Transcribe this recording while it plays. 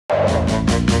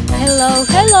Hello,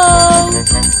 hello.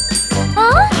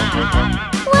 Huh?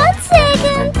 1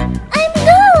 second. I'm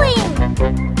going.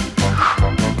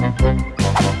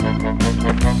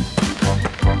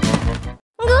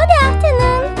 Good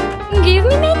afternoon. Give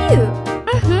me menu.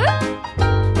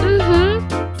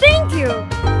 Thank you.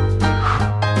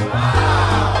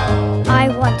 I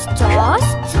want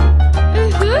toast.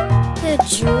 The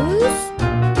juice.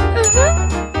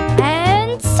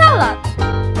 And salad.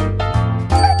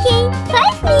 Okay,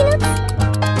 5 minutes.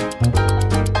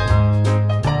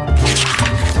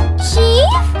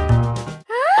 Chief?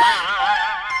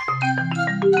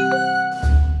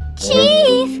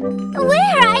 Chief,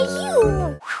 where are you?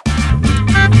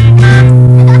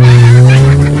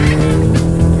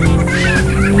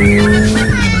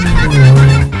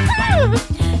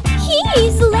 He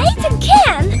is late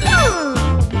again.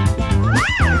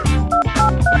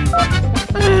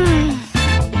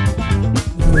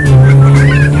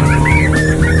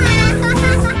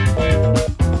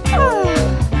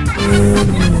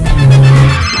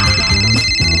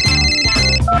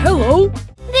 Hello.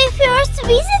 The first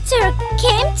visitor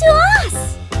came to us.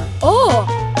 Oh,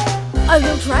 I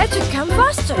will try to come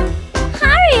faster.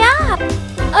 Hurry up.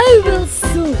 I will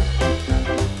soon.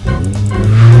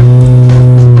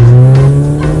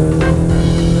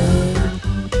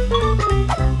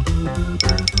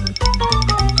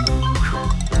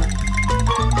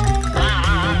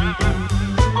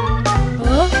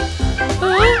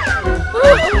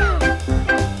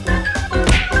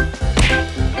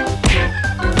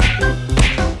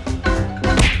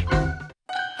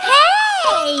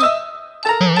 Hey!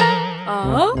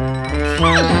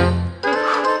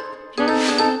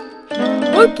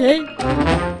 Okay.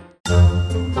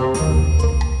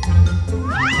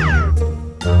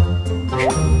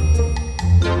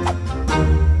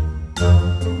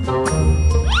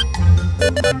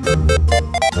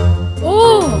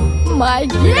 Oh, my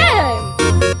game!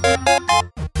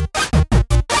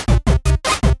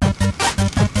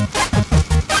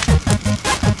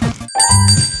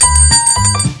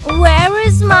 Where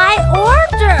is my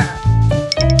order?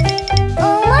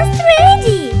 Almost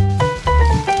ready.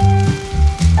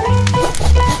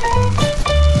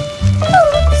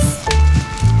 Oops.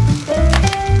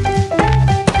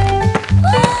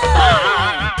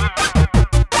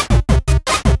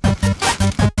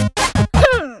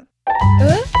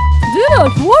 Do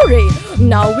not worry.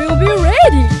 Now we'll be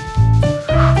ready.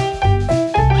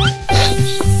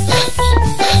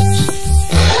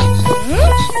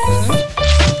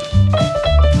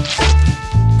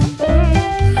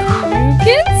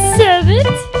 You can serve it.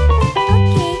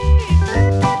 Okay.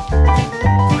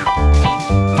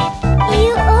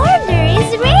 Your order is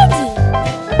ready.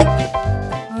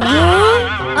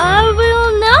 I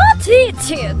will not eat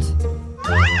it.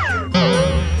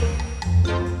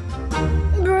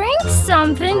 Bring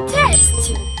something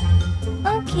tasty.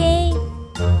 Okay.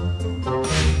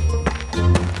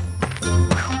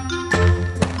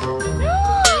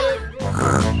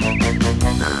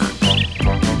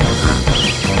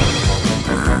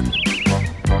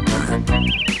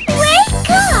 Wake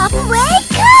up!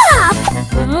 Wake up!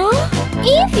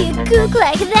 If you cook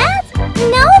like that,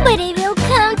 nobody will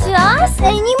come to us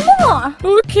anymore.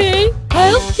 Okay,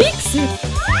 I'll fix it.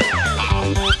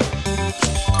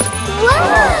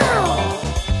 Wow!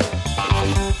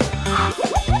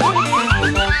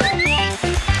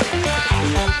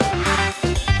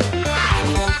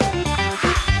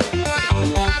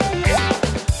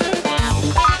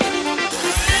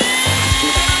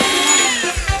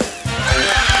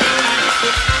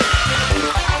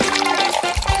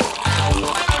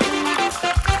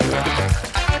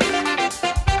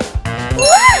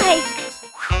 Like!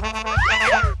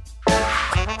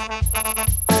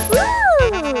 Woo!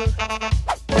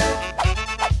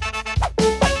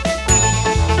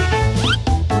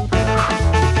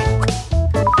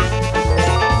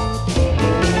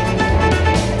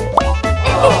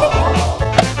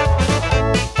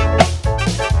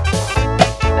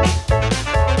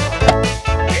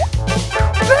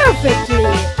 Perfectly.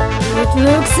 It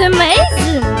looks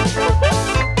amazing.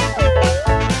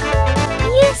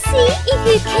 You see, if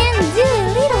you can do a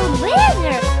little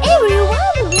better,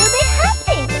 everyone will be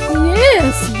happy.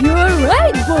 Yes, you are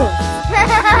right, boss.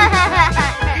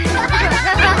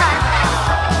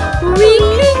 We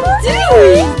can do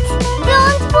it.